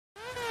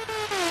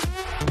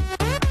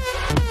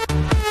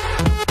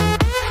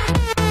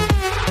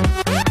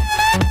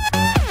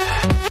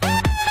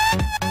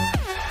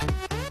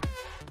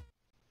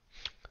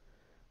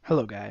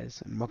Hello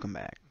guys, and welcome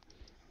back.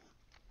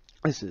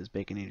 This is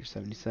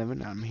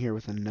Baconator77. I'm here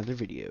with another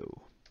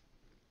video.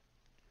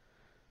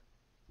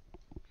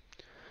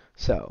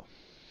 So,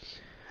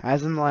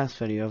 as in the last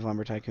video of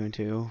Lumber Tycoon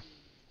 2,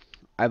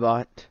 I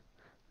bought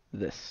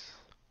this.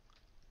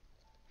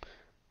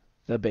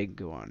 The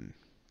big one.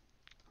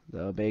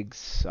 The big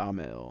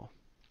sawmill.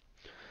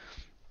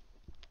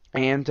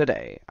 And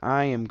today,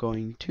 I am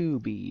going to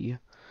be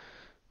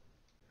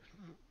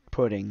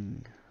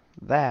putting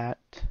that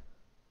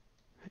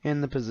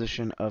in the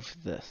position of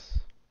this.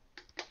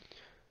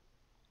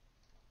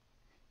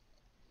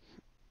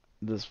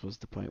 This was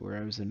the point where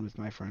I was in with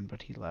my friend,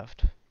 but he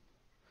left.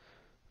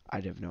 I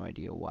have no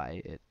idea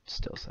why it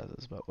still says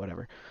this, but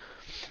whatever.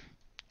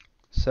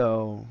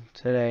 So,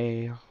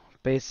 today,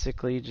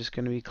 basically just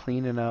going to be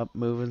cleaning up,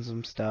 moving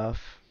some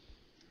stuff.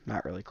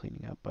 Not really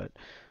cleaning up, but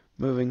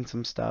moving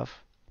some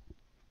stuff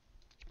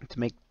to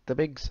make the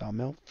big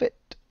sawmill fit.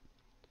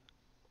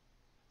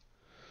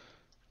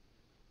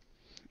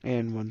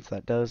 And once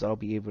that does, I'll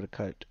be able to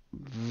cut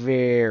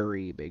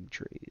very big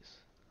trees.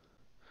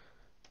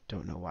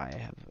 Don't know why I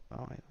have...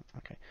 Oh,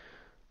 okay.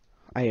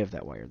 I have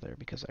that wire there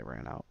because I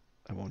ran out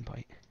at one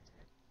point.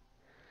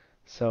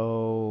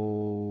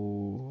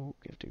 So,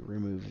 we have to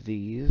remove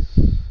these.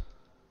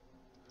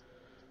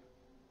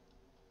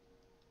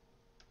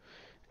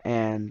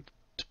 And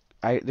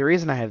the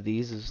reason I have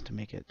these is to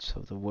make it so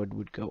the wood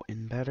would go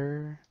in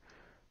better.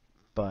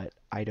 But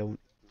I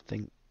don't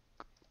think...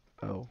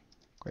 Oh,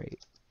 great.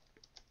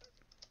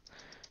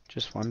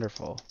 Just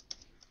wonderful.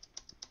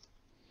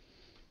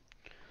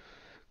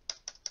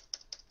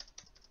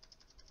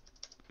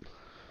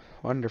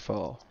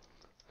 Wonderful.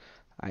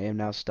 I am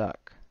now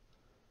stuck.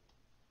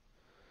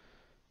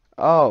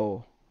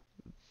 Oh,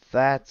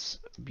 that's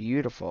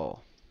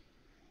beautiful.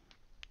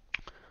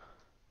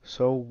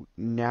 So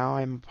now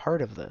I'm a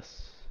part of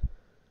this.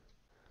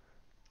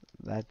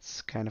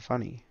 That's kind of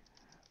funny.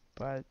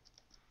 But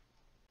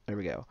there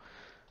we go.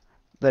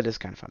 That is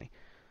kind of funny.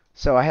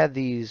 So I had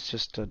these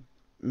just to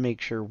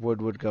make sure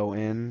wood would go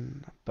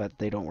in, but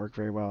they don't work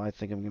very well. I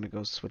think I'm going to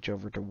go switch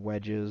over to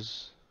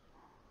wedges.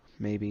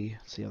 Maybe.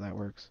 See how that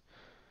works.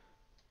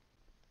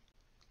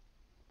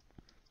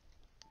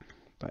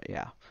 But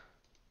yeah.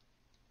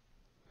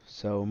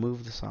 So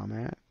move the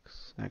sawmax.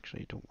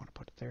 Actually, I don't want to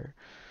put it there.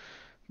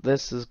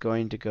 This is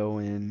going to go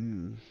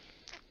in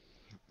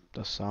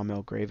the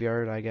sawmill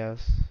graveyard, I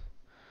guess.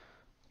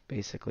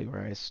 Basically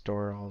where I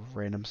store all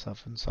random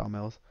stuff in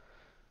sawmills.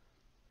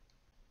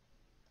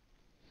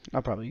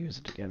 I'll probably use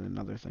it again in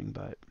another thing,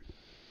 but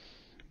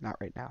not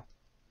right now.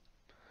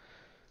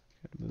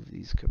 Gotta move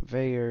these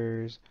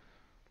conveyors.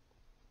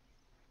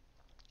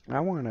 I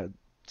want to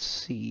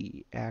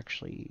see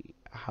actually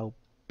how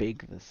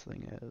big this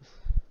thing is.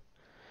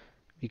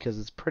 Because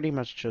it's pretty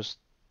much just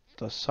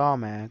the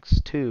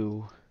Sawmax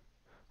 2,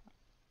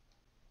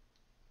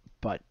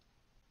 but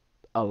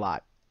a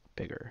lot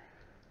bigger.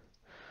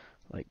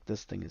 Like,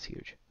 this thing is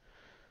huge.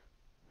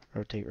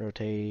 Rotate,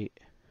 rotate.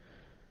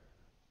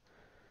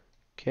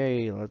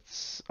 Okay,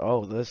 let's...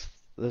 Oh, this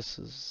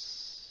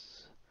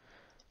is...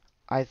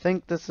 I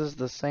think this is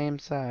the same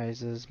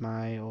size as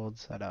my old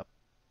setup.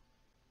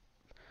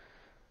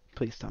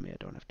 Please tell me I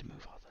don't have to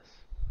move all this,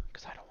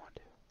 because I don't want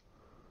to.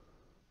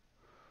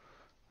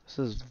 This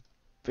is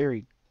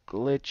very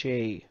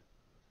glitchy.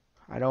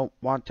 I don't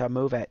want to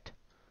move it.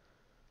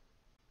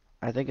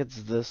 I think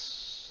it's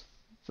this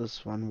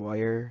one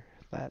wire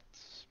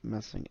that's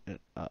messing it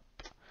up.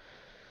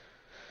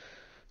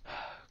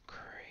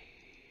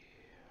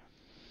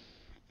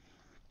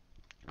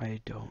 I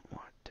don't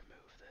want to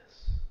move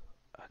this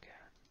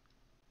again.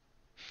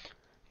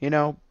 You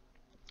know,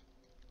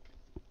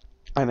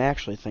 I'm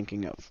actually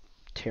thinking of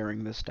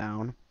tearing this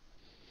down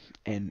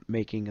and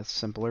making a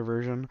simpler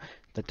version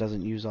that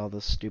doesn't use all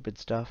this stupid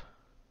stuff.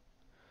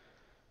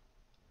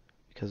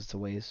 Because it's a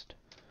waste.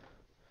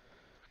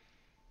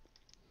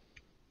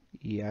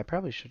 Yeah, I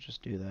probably should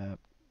just do that.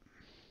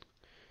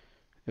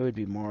 It would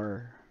be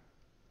more...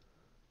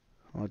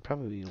 Well, it'd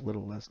probably be a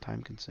little less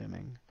time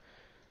consuming.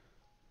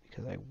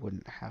 Because I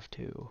wouldn't have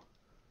to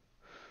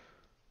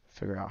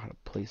figure out how to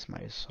place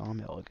my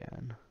sawmill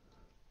again.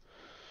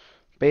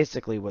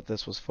 Basically what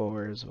this was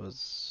for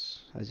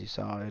was, as you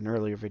saw in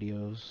earlier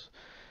videos,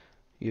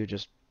 you would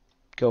just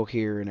go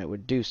here and it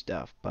would do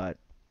stuff, but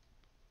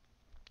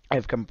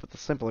I've come up with a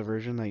simpler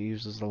version that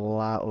uses a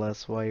lot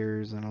less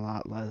wires and a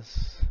lot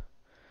less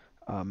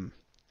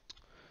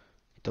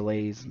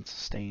delays and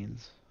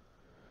sustains.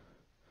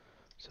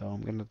 So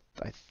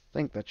I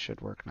think that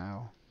should work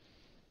now.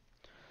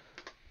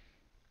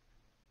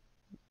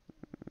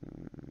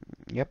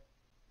 Yep.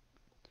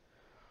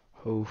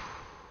 Oh,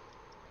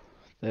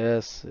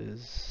 this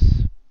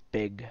is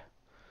big.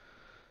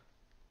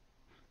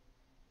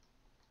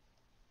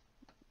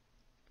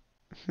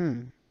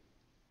 Has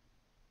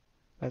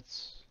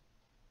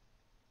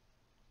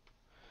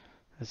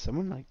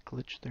someone like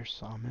glitched their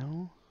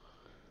sawmill?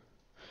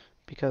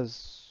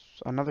 Because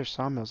on other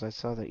sawmills I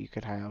saw that you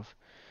could have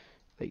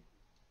like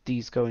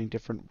these going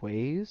different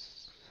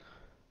ways.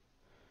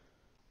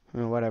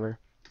 Well, whatever.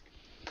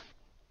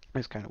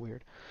 It's kind of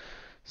weird.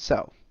 So,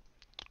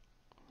 what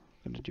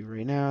I'm going to do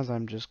right now is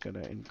I'm just going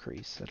to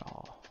increase it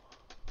all.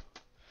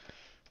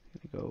 I'm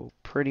going to go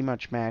pretty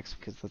much max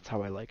because that's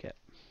how I like it.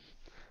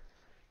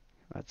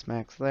 That's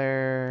max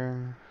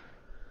there.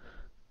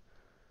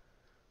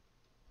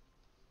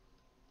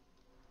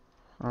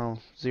 Oh,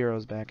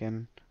 zero's back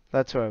in.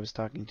 That's who I was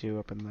talking to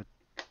up in the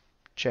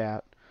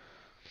chat.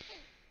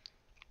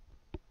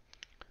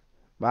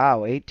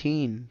 Wow,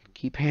 18.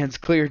 Keep hands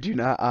clear. Do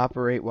not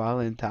operate while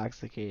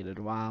intoxicated.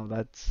 Wow,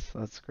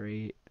 that's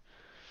great.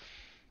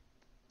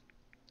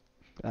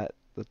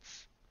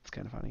 That's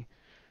kind of funny.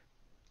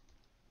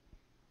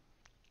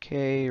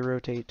 Okay,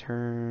 rotate,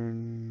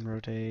 turn,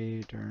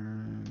 rotate,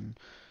 turn.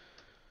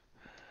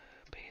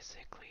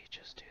 Basically,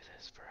 just do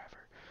this forever.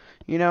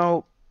 You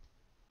know,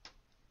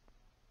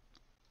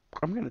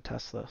 I'm gonna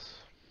test this.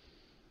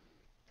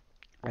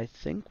 I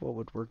think what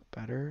would work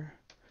better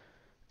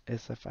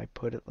is if I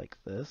put it like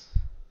this.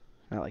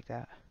 Not like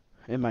that.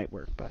 It might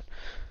work, but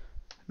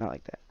not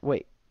like that.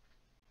 Wait.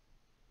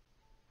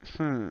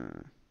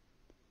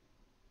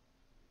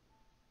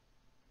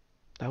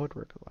 That would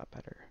work a lot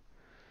better.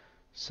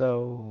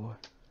 So,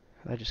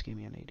 that just gave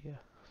me an idea.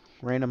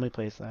 Randomly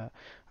place that.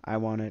 I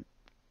want it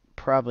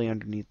probably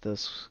underneath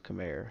this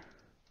conveyor.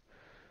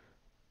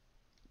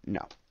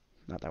 No,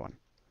 not that one.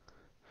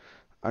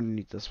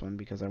 Underneath this one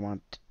because I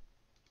want...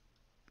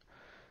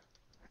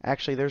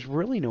 Actually, there's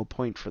really no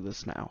point for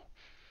this now.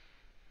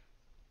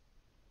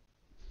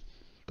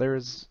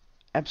 There's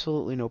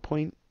absolutely no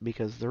point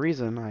because the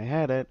reason I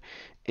had it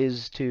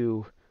is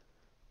to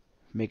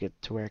make it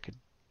to where I could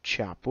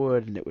chop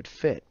wood and it would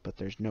fit, but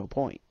there's no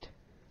point.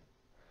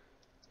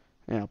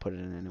 And I'll put it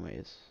in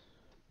anyways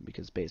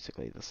because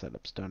basically the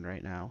setup's done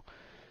right now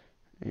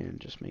and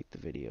just make the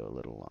video a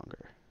little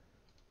longer.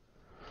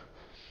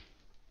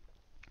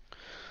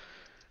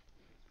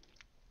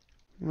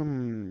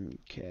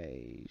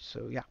 Okay,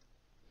 so yeah.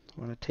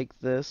 I want to take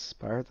this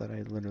part that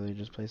I literally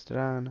just placed it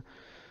on.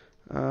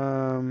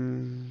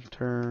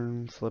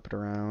 Turn, flip it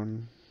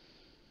around.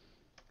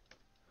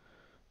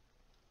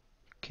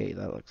 Okay,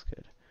 that looks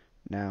good.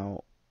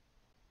 Now,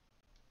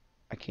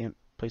 I can't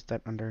place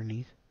that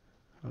underneath.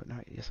 Oh, no,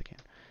 yes I can.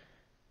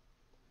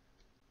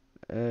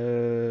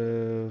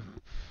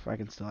 I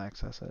can still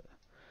access it.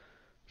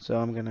 So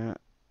I'm gonna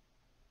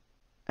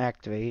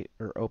activate,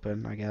 or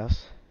open, I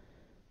guess.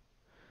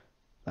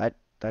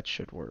 That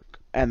should work.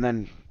 And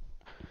then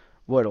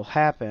what'll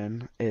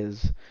happen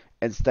is,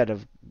 instead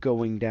of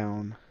going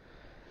down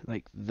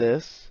like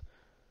this,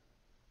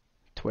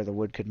 to where the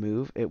wood could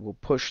move, it will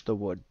push the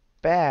wood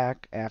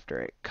back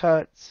after it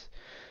cuts,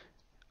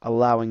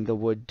 allowing the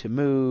wood to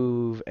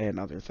move and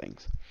other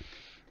things.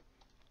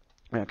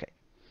 Okay.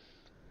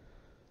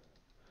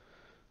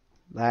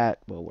 That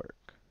will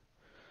work.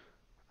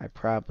 I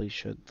probably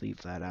should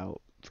leave that out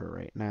for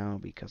right now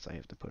because I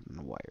have to put in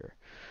a wire.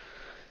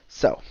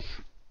 So,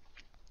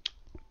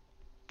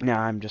 now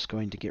I'm just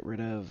going to get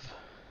rid of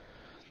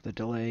the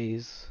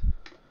delays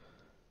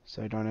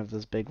so I don't have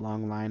this big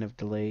long line of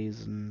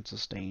delays and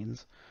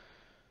sustains.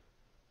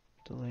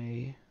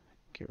 Delay,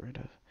 get rid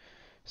of.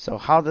 So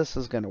how this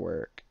is going to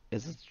work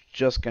is it's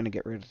just going to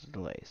get rid of the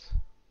delays.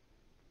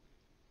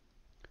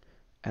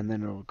 And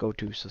then it'll go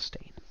to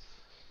sustains.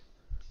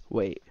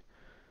 Wait.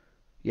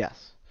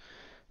 Yes.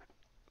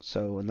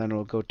 So, and then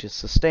it'll go to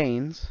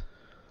sustains.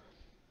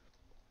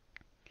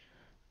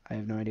 I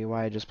have no idea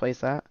why I just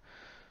placed that.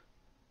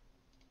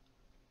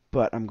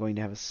 But I'm going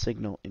to have a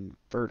signal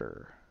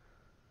inverter.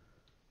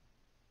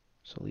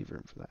 So leave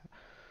room for that.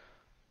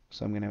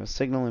 So I'm going to have a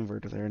signal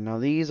inverter there. Now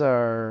these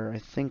are, I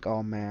think,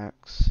 all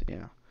max.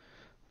 Yeah,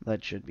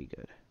 that should be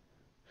good.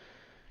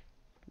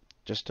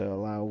 Just to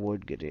allow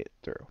wood to get it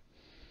through.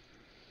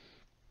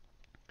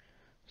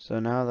 So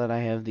now that I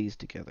have these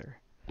together,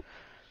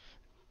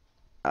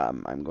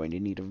 I'm going to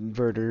need an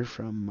inverter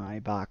from my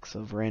box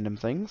of random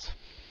things.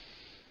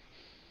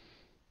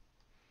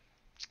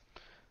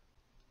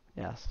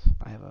 Yes,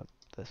 I have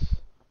this.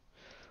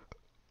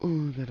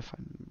 Ooh, gotta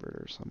find an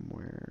inverter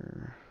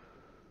somewhere.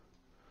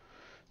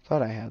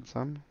 Thought I had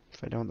some.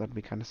 If I don't, that'd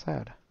be kind of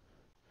sad.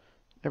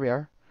 There we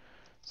are.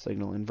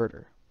 Signal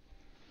inverter.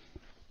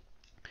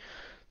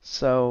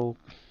 So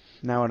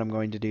now what I'm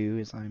going to do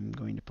is I'm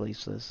going to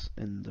place this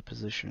in the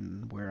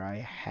position where I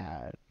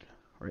had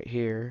right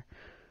here.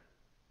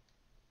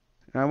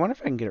 And I wonder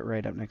if I can get it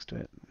right up next to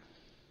it.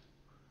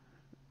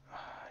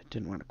 I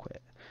didn't want to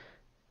quit,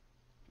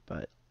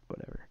 but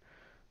whatever.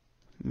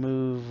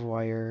 Move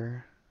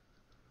wire.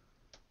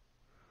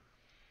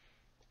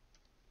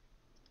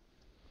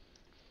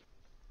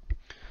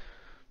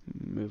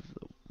 Move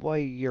the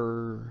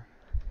wire.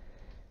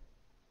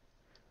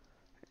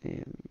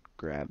 And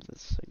grab the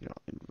signal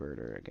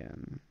inverter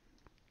again.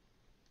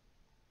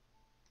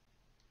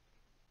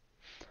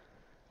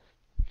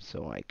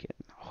 So I can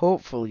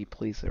hopefully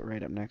place it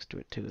right up next to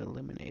it to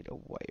eliminate a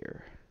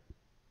wire.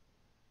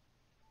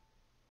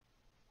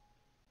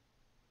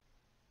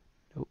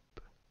 Nope.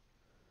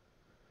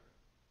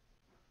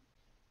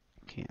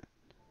 Can't.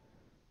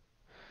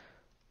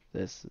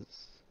 This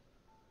is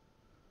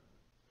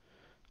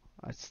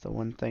That's the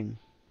one thing.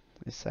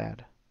 It's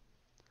sad.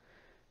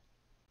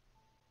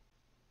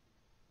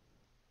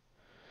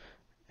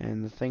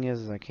 And the thing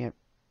is, I can't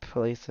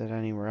place it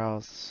anywhere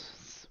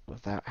else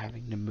without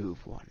having to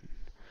move one.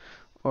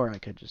 Or I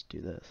could just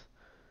do this.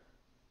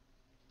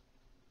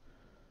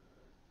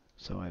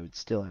 So I would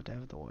still have to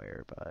have the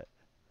wire, but...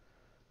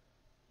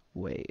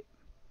 Wait.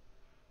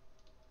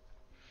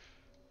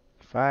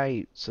 If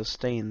I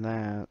sustain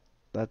that,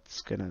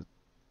 that's gonna...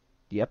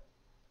 Yep,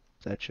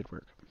 that should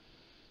work.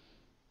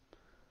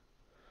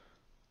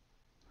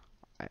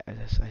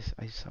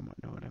 I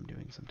somewhat know what I'm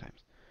doing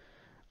sometimes.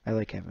 I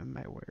like having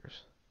my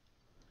wires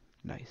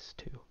nice,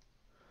 too.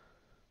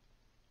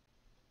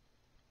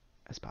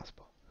 As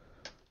possible.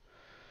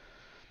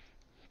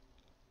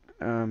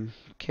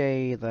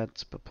 Okay,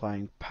 that's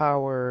applying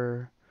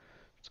power.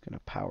 It's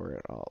gonna power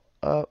it all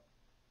up.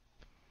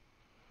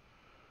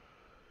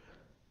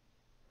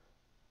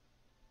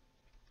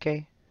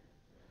 Okay.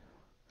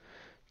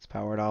 It's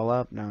powered all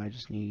up. Now I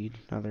just need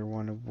another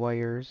one of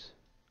wires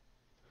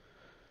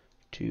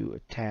to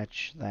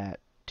attach that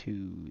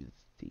to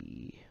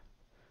the...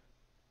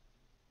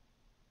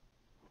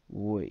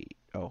 Wait.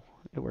 Oh,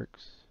 it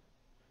works.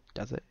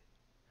 Does it?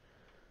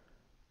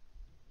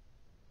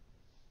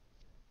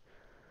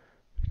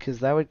 Because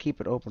that would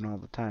keep it open all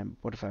the time.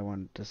 What if I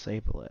wanted to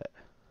disable it?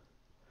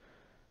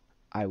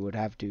 I would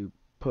have to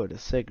put a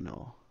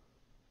signal.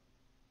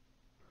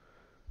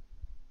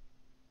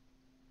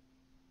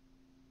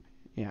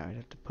 Yeah, I'd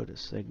have to put a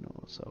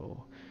signal.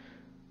 So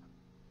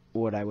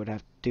what I would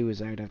have to do is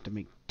I would have to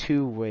make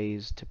two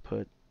ways to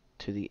put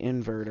to the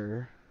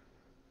inverter.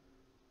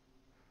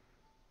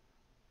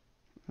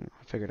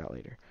 I'll figure it out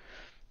later.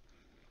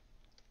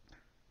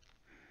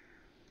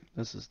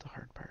 This is the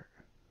hard part.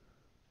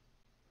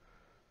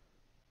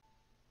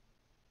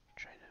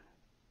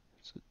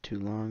 Is it too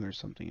long or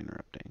something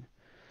interrupting?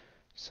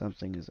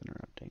 Something is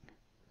interrupting.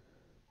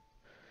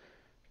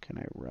 Can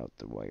I route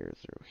the wire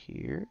through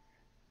here?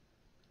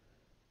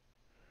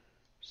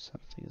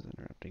 Something is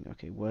interrupting.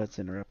 Okay, what's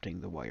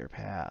interrupting the wire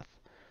path?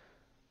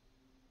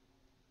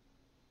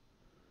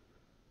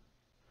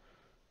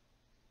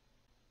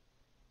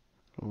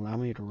 Allow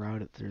me to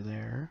route it through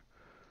there.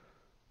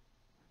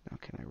 Now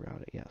can I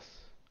route it? Yes.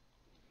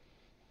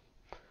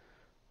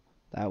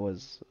 That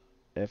was...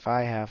 If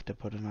I have to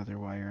put another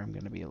wire, I'm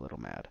going to be a little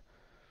mad.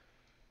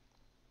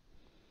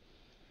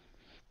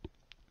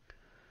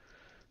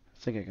 I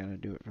think I gotta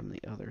do it from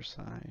the other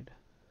side.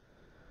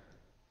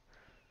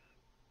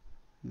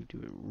 Do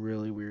a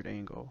really weird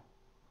angle.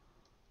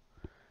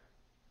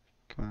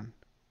 Come on.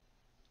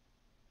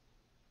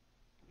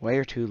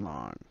 Wire too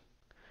long.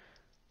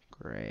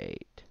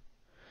 Great.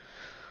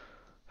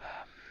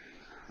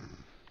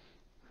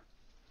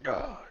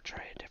 Oh,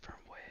 try a different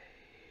way.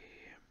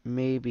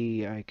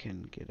 Maybe I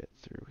can get it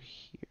through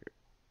here.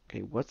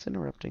 Okay, what's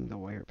interrupting the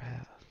wire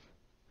path?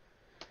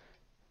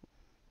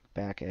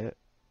 Back it.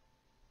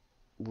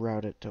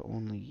 Route it to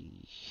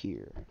only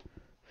here.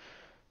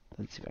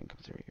 Let's see if I can come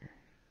through here.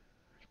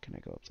 Can I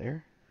go up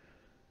there?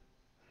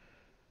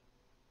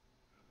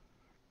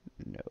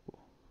 No.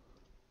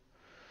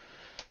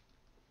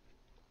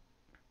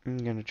 I'm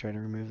gonna try to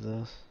remove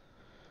this.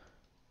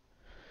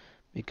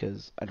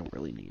 Because I don't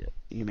really need it.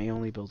 You may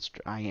only build...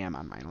 I am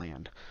on my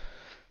land.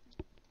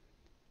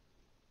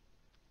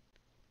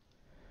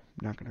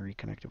 I'm not gonna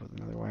reconnect it with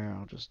another wire.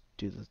 I'll just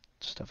do the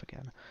stuff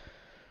again.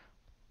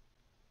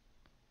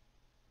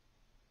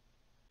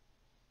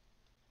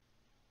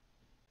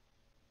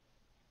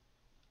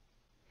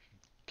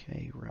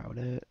 Okay, route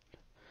it.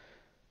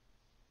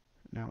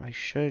 Now I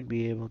should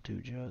be able to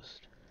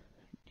just...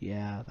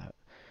 Yeah,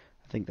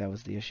 I think that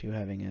was the issue,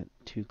 having it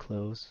too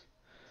close.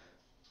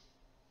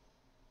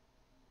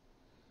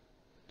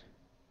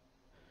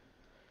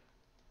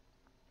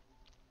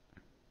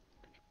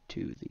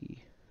 To the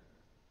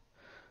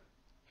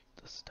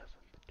stuff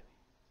in between.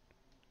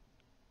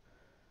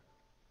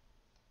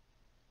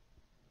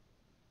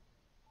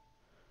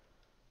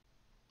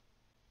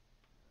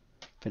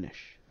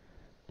 Finish.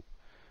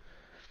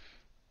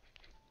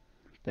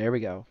 There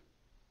we go.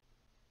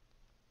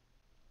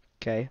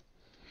 Okay,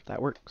 that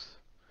works.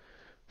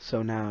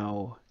 So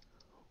now,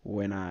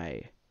 when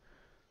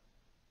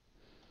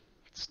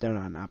it's still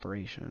not in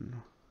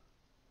operation,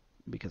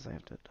 because I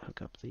have to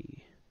hook up the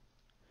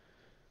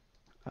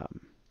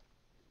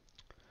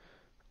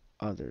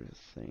other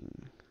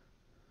thing.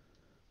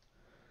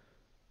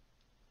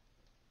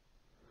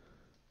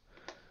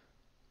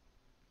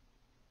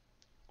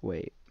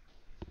 Wait.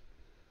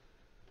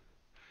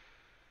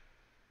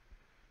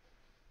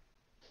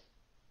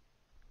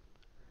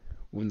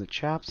 When the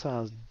chop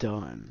saw is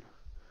done,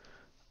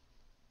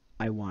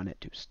 I want it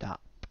to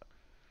stop.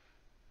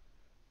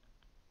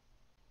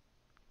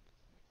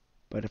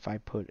 But if I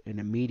put an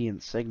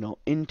immediate signal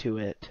into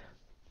it,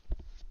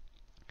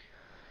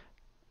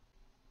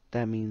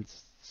 that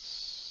means...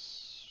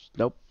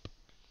 Nope.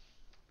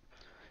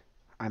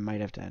 I might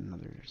have to add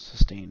another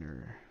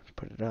sustainer to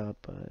put it up,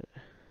 but...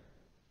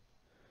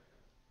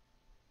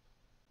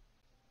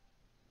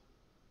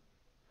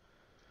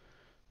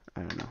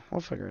 I don't know.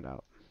 We'll figure it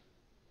out.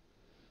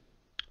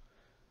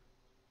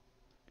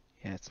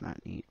 Yeah, it's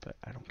not neat, but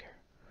I don't care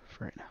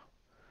for right now.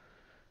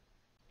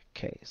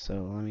 Okay, so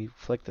let me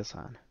flick this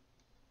on.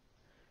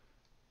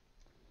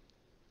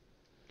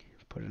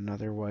 Put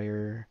another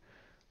wire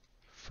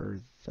for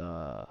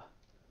the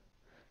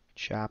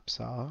chop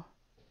saw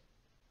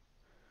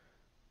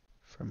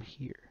from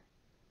here.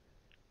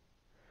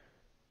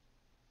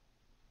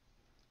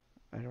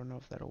 I don't know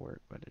if that'll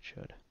work, but it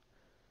should.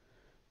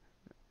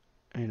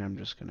 And I'm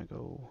just gonna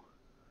go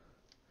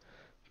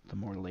the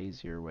more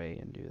lazier way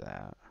and do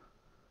that.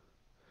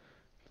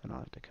 Then I'll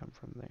have to come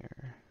from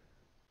there,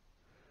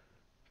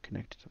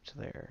 connect it up to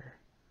there.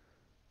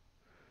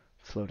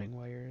 Floating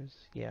wires.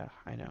 Yeah,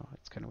 I know,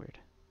 it's kind of weird.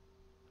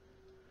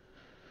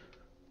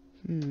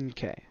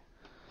 Okay,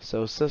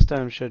 so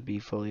system should be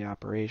fully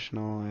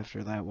operational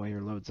after that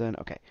wire loads in.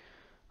 Okay,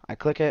 I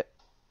click it,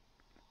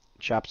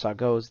 chop saw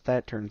goes,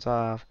 that turns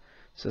off,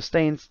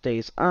 sustain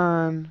stays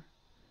on,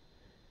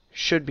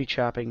 should be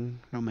chopping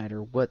no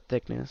matter what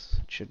thickness,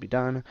 it should be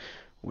done.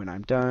 When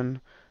I'm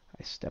done,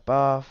 I step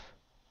off,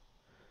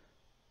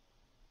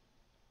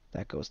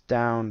 that goes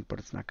down, but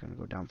it's not going to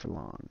go down for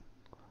long.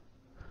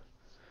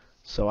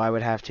 So I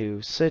would have to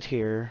sit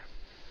here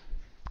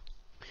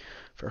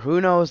for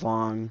who knows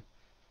long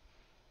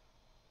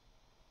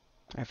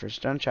after it's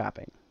done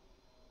chopping.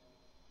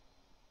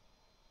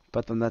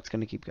 But then that's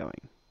going to keep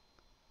going.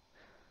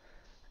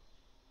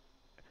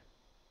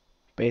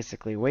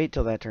 Basically, wait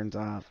till that turns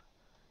off.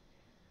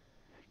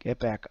 Get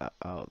back up.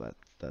 Oh,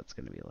 that's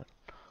going to be a little...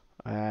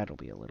 That'll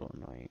be a little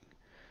annoying.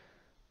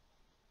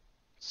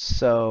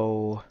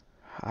 So,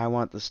 I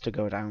want this to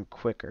go down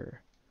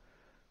quicker.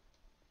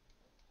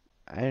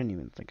 I didn't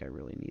even think I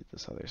really need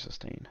this other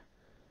sustain.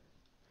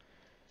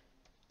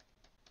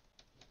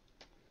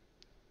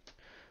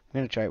 I'm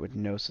going to try it with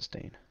no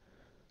sustain.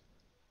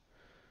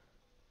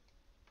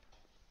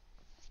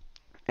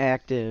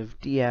 Active,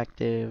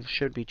 deactive,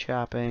 should be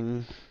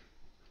chopping.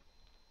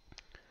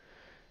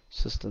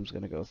 System's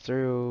going to go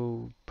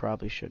through,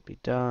 probably should be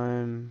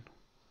done.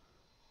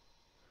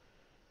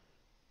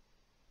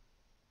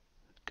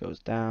 Goes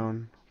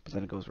down, but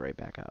then it goes right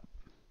back up.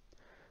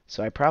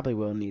 So I probably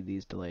will need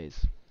these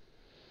delays.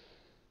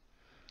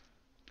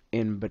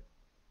 But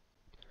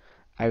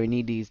I would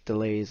need these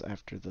delays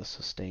after the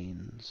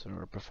sustains,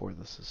 or before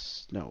the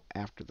no,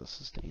 after the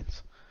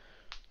sustains.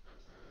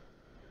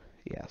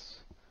 Yes.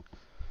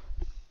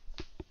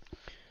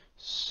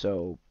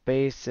 So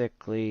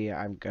basically,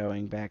 I'm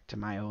going back to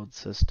my old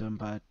system,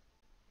 but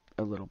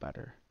a little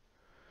better.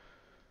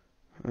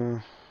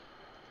 That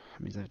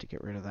means I have to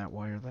get rid of that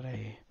wire that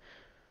I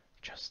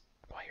just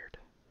wired.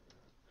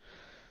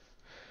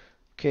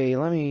 Okay,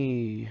 let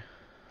me...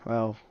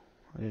 Well,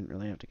 I didn't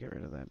really have to get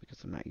rid of that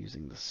because I'm not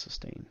using the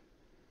sustain.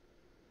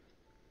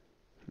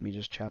 Let me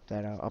just chop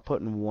that out. I'll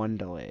put in one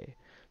delay.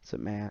 Is it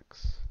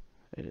max?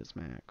 It is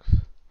max.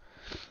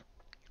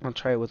 I'll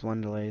try it with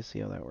one delay, see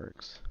how that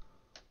works.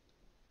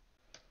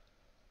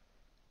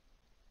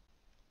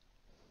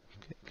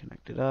 Okay,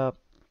 connect it up.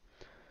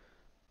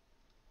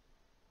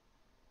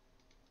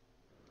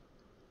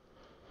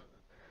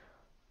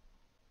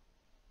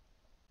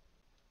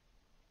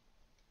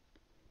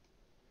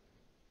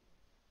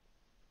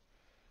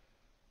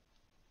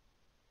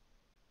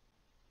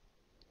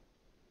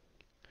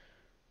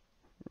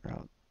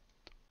 Route.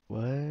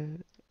 What?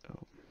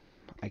 Oh,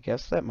 I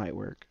guess that might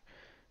work.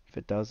 If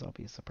it does, I'll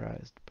be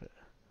surprised, but...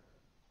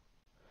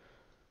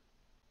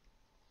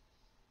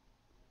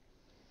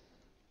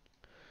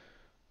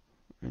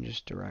 And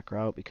just direct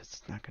route because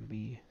it's not going to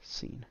be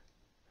seen.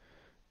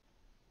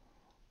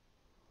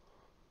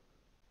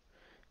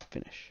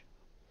 Finish.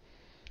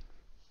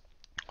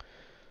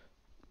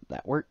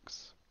 That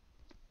works.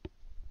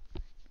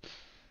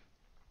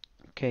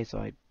 Okay, so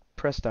I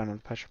press down on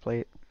the pressure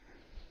plate.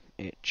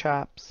 It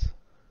chops.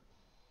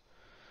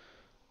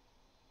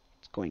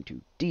 It's going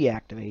to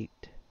deactivate.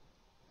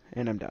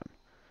 And I'm done.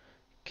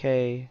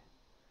 Okay.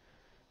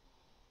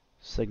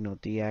 Signal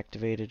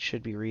deactivated.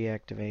 Should be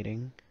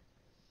reactivating.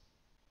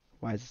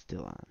 Why is it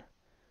still on?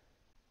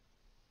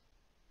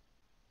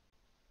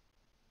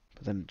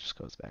 But then it just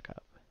goes back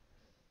up.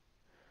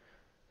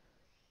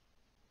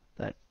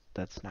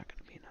 That's not going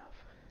to be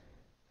enough.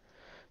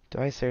 Do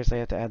I seriously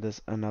have to add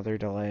this another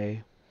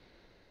delay?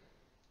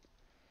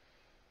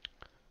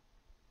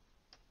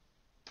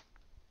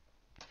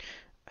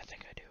 I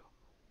think I do.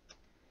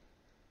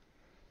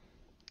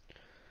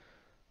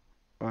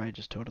 Or I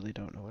just totally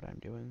don't know what I'm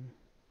doing.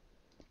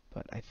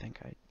 But I think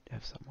I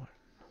have somewhat.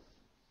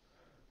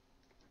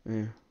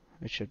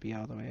 It should be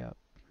all the way up.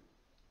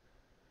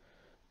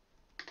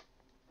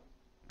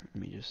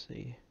 Let me just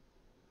see.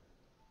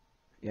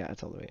 Yeah,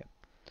 it's all the way up.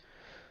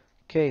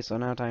 Okay, so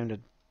now time to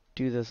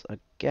do this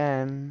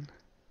again.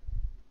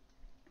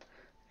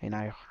 And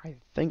I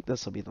think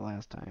this will be the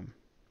last time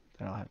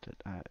that I'll have to,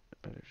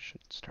 but it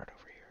should start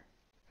over here.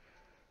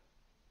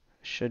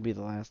 It should be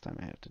the last time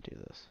I have to do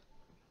this.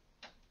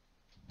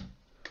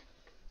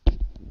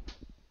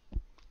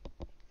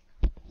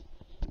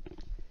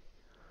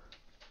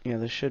 Yeah,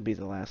 this should be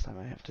the last time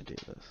I have to do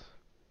this.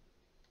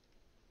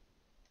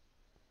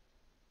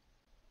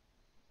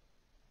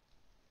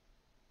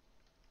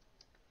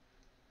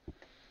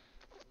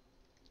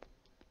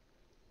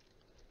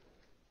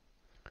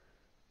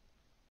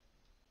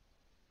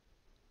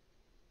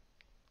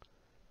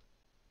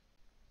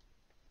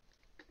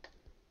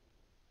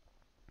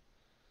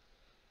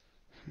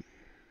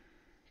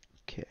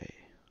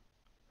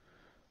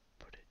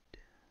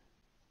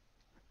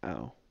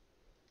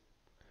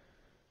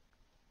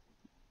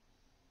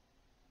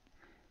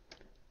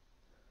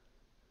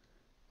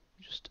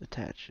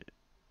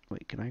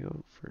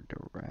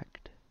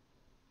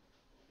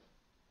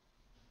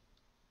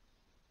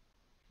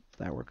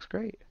 works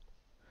great.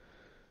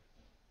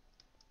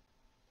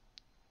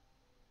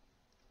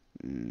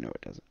 No,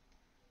 it doesn't.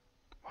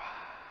 Wow.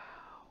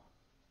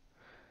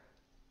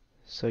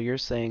 So you're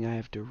saying I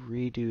have to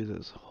redo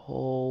this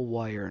whole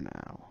wire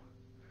now?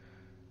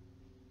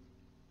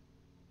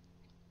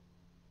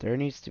 There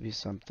needs to be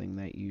something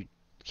that you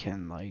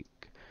can,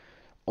 like,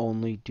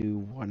 only do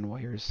one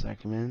wire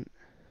segment,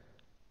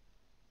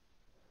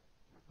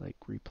 like,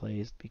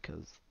 replaced,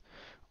 because...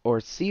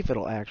 Or see if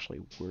it'll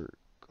actually work,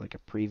 like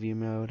a preview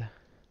mode,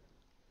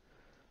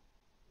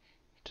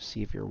 to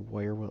see if your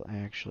wire will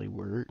actually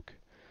work,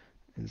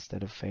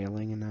 instead of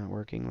failing and not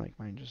working like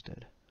mine just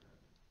did.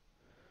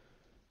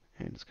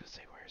 And it's going to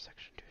say wire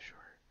section too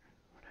short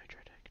when I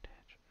try to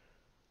attach.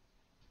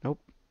 Nope,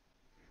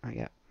 not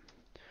yet.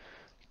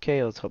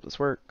 Okay, let's hope this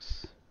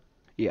works.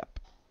 Yep.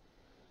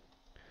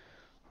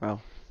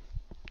 Well,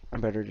 I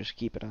better just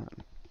keep it on.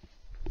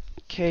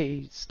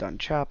 Okay, it's done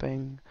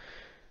chopping.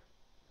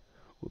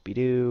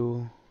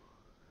 Whoopie-doo.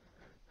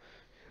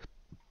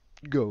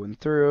 Going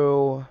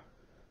through.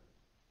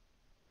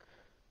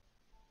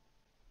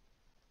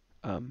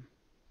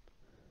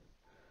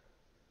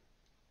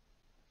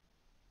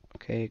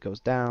 Okay, it goes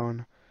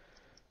down.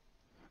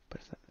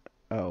 But is that...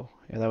 Oh,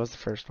 yeah, that was the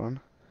first one.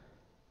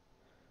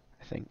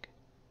 I think.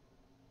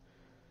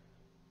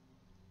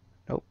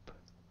 Nope.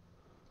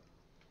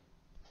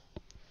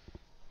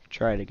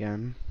 Try it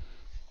again.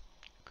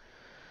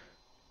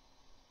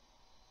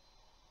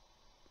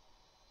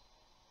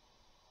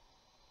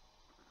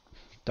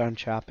 Done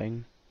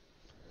chopping.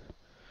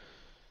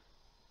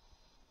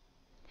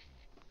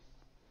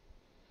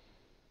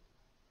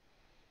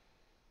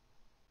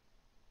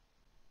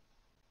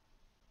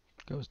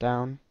 Goes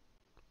down.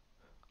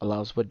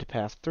 Allows wood to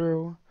pass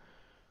through.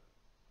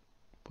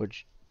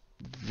 Which,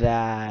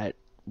 that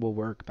will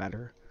work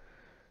better.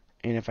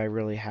 And if I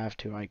really have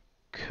to, I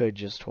could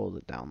just hold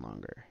it down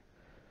longer.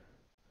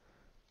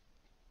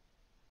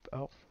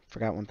 Oh,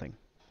 forgot one thing.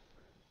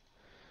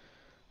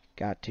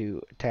 Got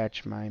to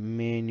attach my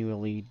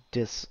manually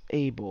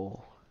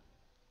disable.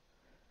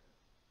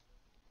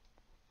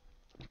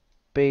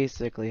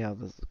 Basically how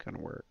this is going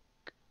to work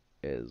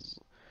is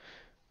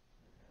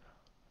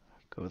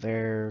go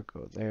there,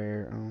 go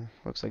there. Oh,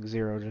 looks like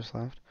 0 just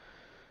left.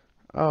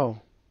 Oh.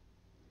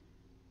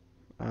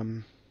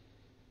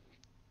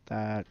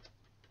 That's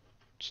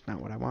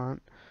not what I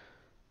want.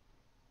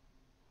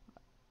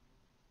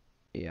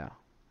 Yeah.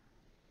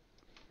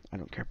 I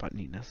don't care about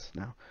neatness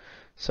now.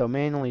 So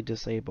manually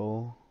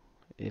disable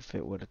if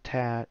it would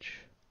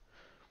attach.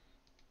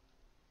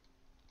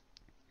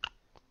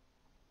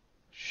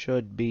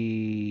 Should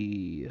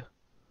be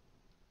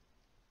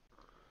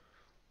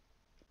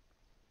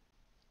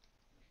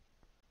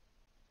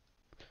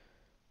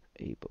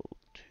able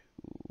to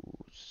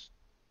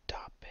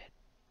stop it.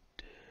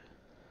 I'm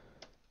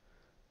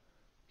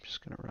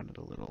just going to run it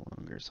a little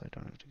longer so I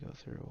don't have to go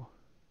through.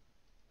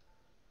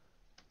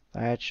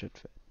 That should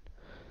fit.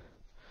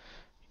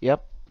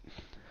 Yep.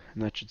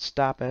 And that should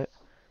stop it.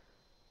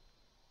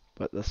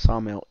 But the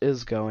sawmill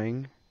is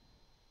going,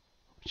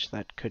 which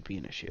that could be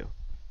an issue.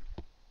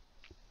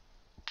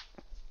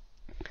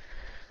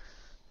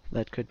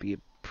 That could be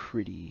a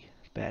pretty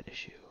bad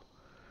issue.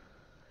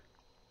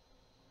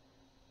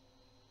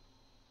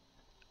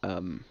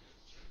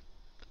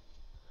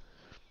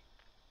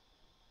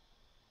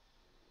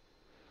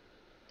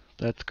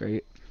 That's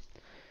great.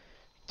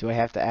 Do I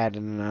have to add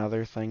in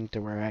another thing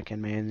to where I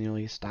can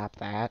manually stop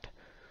that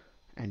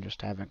and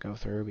just have it go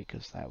through?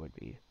 Because that would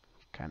be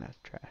kind of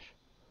trash.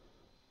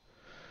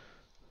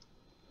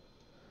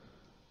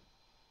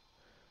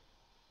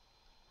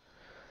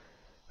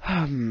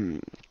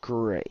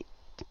 Great.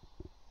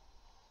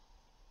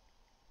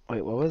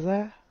 Wait, what was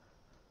that?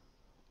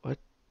 What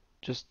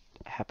just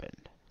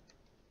happened?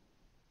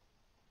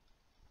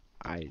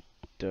 I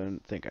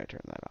don't think I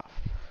turned that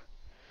off.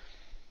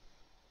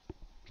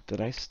 Did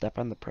I step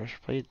on the pressure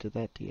plate? Did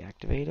that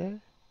deactivate it?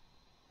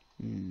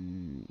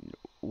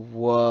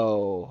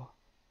 Whoa.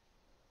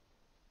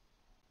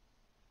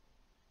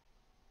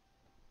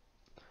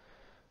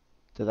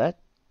 Did that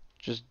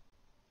just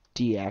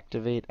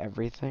deactivate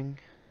everything?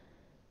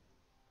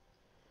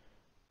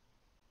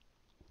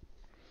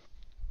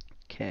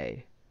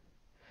 Okay.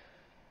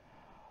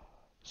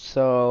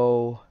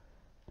 So,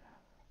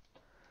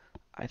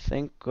 I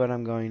think what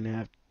I'm going to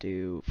have to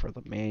do for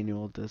the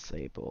manual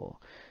disable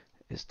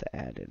is to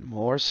add in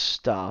more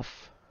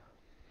stuff.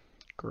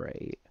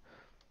 Great.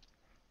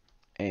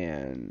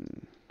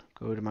 And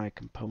go to my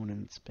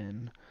components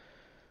bin.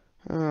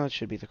 Oh, it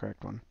should be the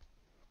correct one.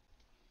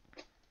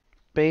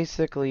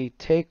 Basically,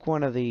 take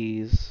one of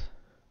these.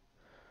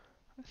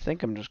 I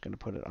think I'm just going to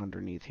put it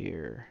underneath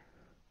here,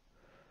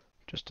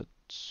 just to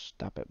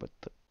stop it with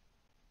the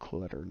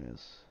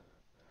clutterness.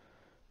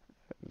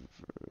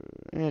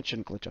 It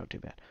shouldn't glitch out too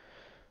bad.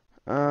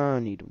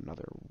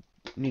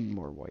 Need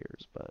more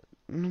wires, but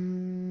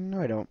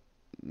no, I don't.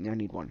 I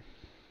need one.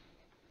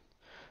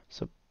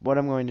 So what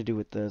I'm going to do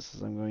with this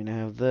is I'm going to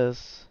have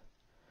this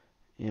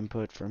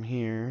input from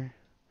here,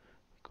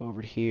 go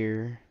over to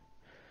here,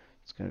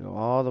 It's going to go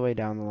all the way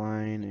down the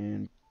line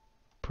and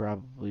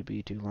probably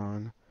be too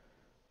long.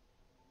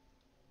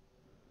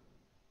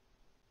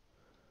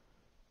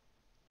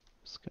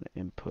 It's going to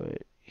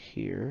input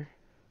here.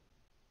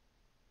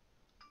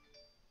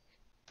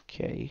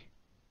 Okay.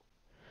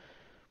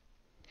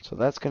 So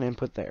that's going to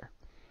input there.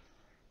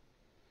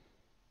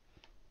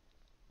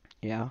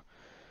 Yeah.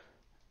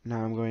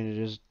 Now I'm going to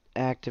just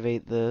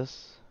activate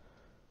this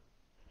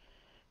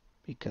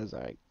because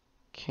I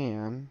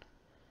can.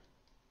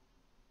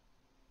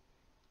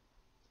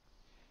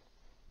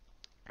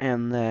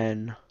 And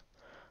then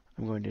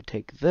I'm going to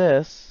take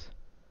this,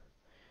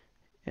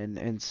 and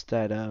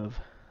instead of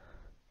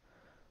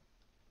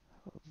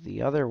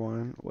the other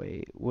one,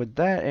 wait, would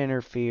that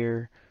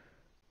interfere?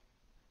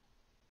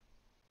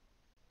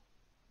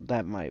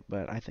 That might,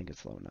 but I think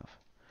it's low enough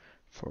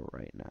for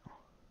right now.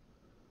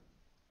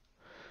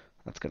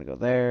 That's going to go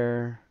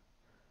there.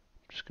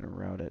 I'm just going to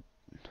route it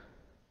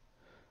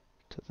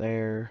to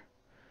there.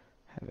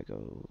 Have it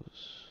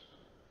goes,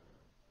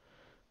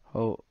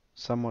 oh,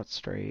 somewhat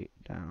straight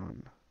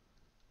down.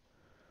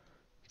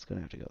 It's going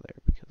to have to go there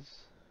because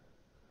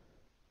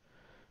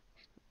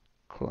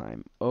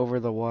climb over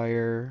the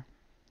wire,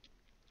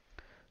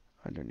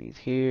 underneath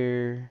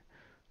here,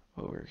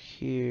 over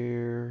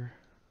here,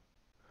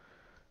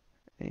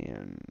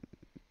 and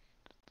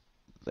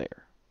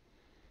there.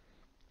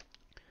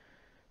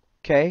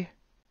 Okay.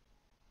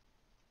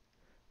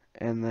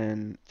 And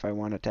then if I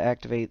want it to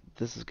activate,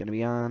 this is going to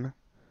be on.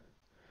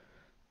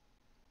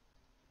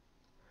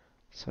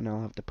 So now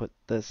I'll have to put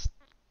this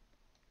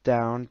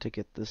down to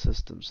get the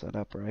system set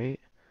up right.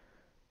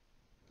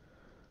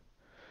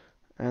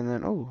 And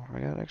then, oh, I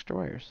got extra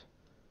wires.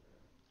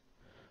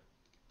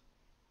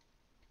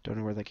 Don't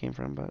know where they came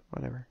from, but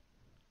whatever.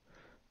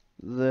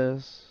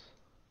 This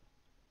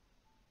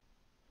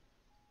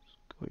is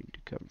going to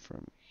come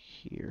from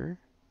here.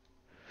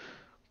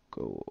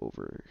 Go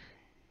over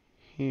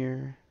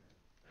here.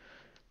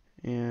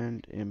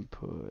 And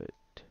input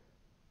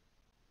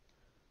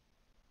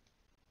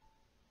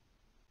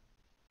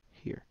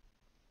here.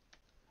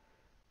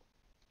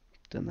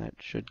 Then that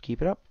should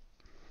keep it up.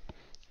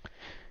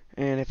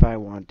 And if I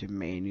want to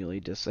manually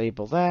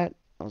disable that,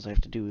 all I have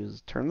to do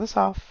is turn this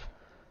off.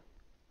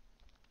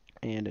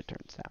 And it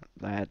turns down.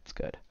 That's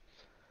good.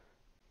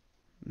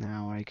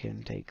 Now I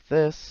can take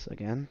this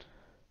again.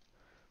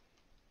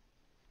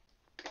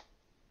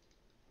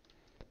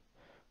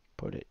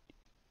 Put it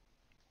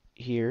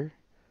here.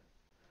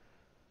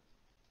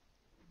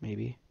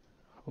 Maybe.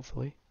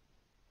 Hopefully.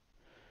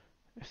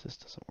 If this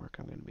doesn't work,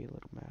 I'm going to be a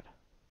little mad.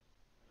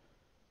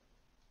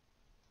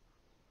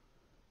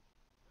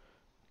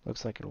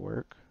 Looks like it'll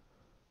work.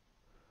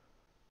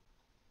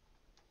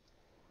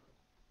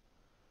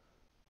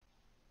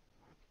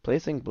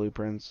 Placing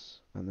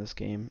blueprints on this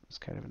game is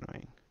kind of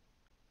annoying.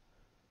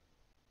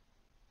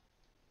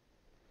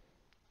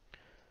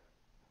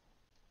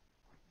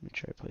 Let me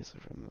try to place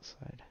it from this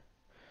side.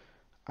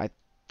 I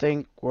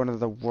think one of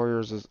the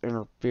warriors is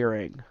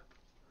interfering.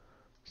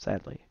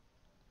 Sadly.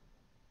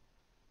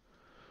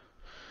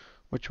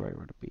 Which way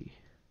would it be?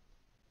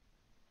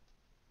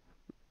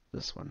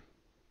 This one.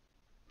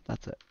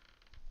 That's it.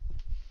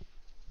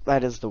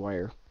 That is the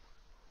wire.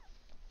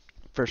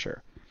 For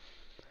sure.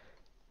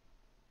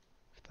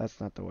 If that's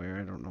not the wire,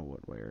 I don't know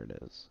what wire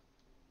it is.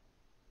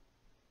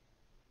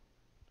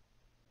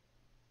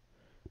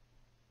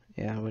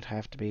 Yeah, it would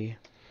have to be.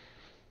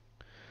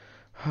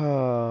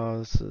 Oh,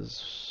 this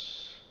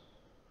is...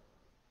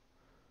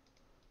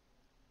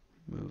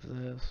 Move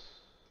this.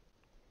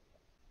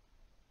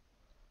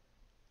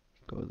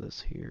 Go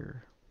this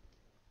here.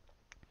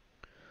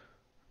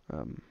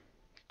 Okay.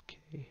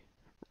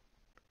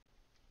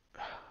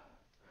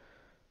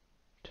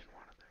 Didn't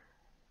want it there.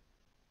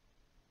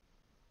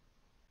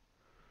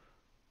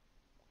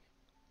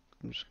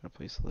 I'm just gonna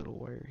place a little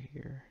wire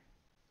here.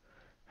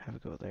 Have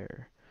it go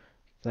there.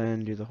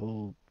 Then do the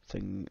whole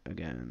thing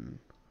again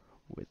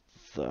with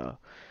the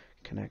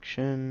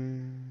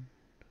connection.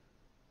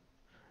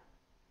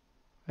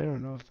 I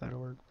don't know if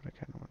that'll work, but I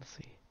kind of want to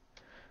see.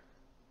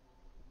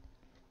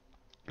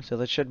 So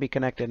that should be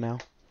connected now.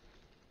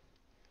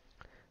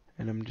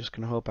 And I'm just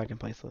going to hope I can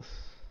place this.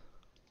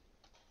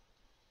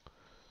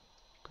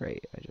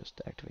 Great, I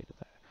just activated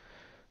that.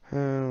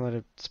 Let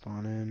it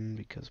spawn in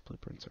because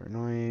blueprints are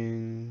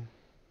annoying.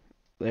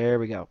 There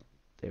we go.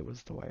 It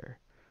was the wire.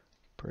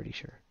 Pretty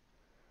sure.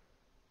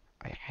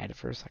 I had it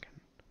for a second.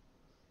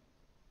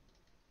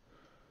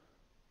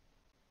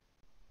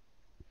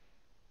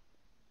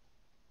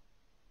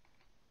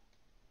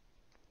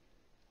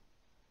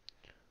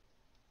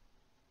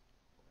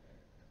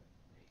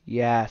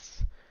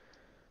 Yes.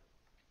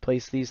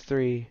 Place these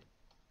three.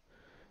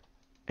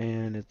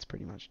 And it's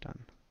pretty much done.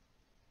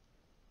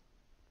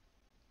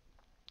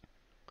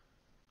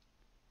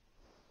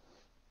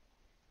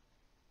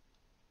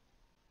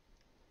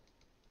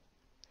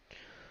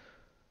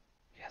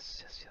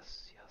 Yes, yes,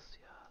 yes, yes,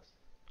 yes.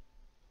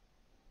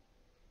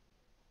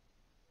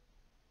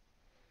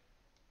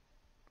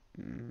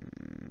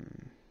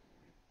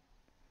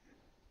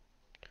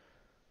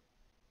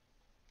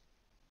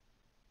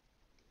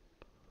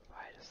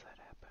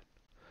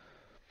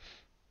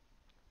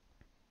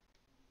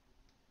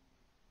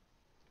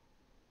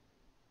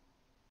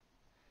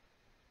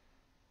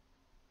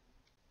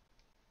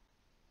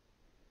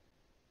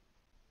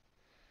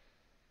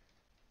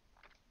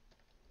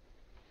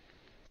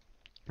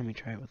 Let me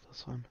try it with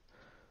this one.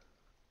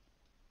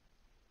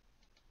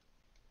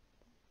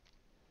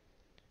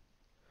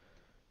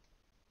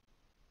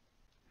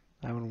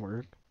 That one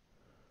worked.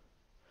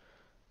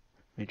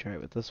 Let me try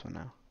it with this one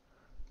now.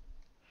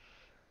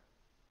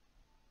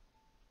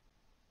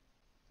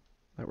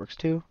 That works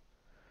too.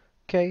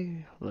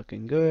 Okay,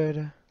 looking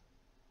good.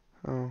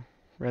 Oh,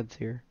 red's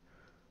here.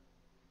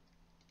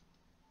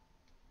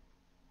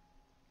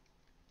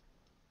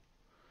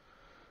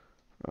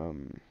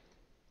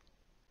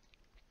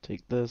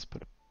 Take this,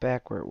 put it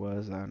back where it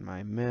was on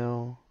my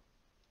mill.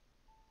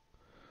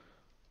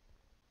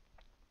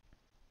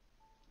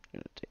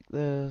 Gonna take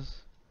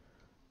this,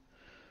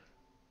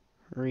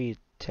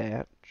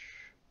 reattach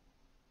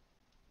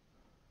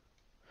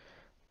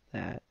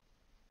that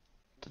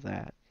to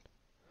that,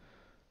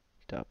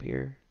 to up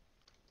here,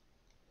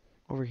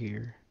 over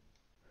here,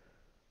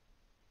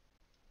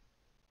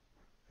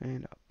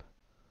 and up.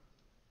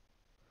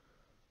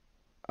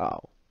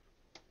 Oh,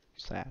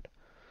 sad.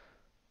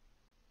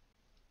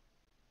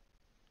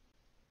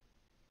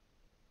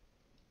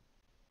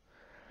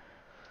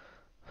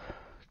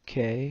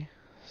 Okay,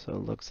 so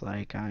it looks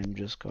like I'm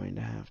just going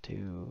to have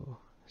to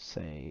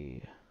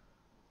say,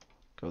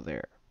 go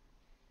there,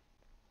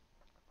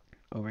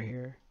 over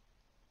here,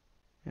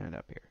 and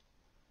up here.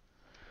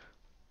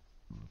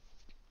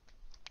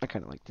 I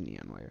kind of like the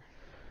neon wire.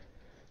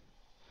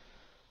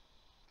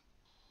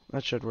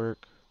 That should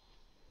work.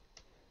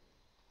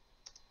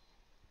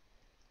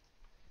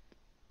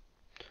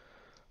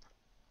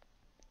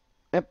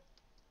 Yep,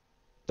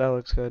 that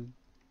looks good.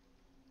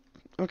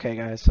 Okay,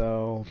 guys,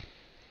 so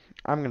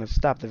I'm going to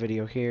stop the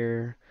video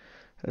here.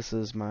 This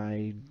is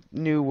my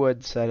new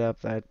wood setup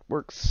that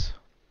works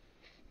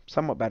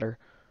somewhat better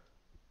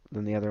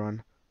than the other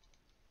one.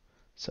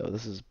 So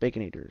this is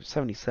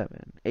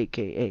Baconator77,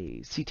 aka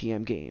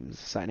CTM Games,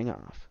 signing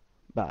off.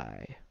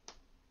 Bye.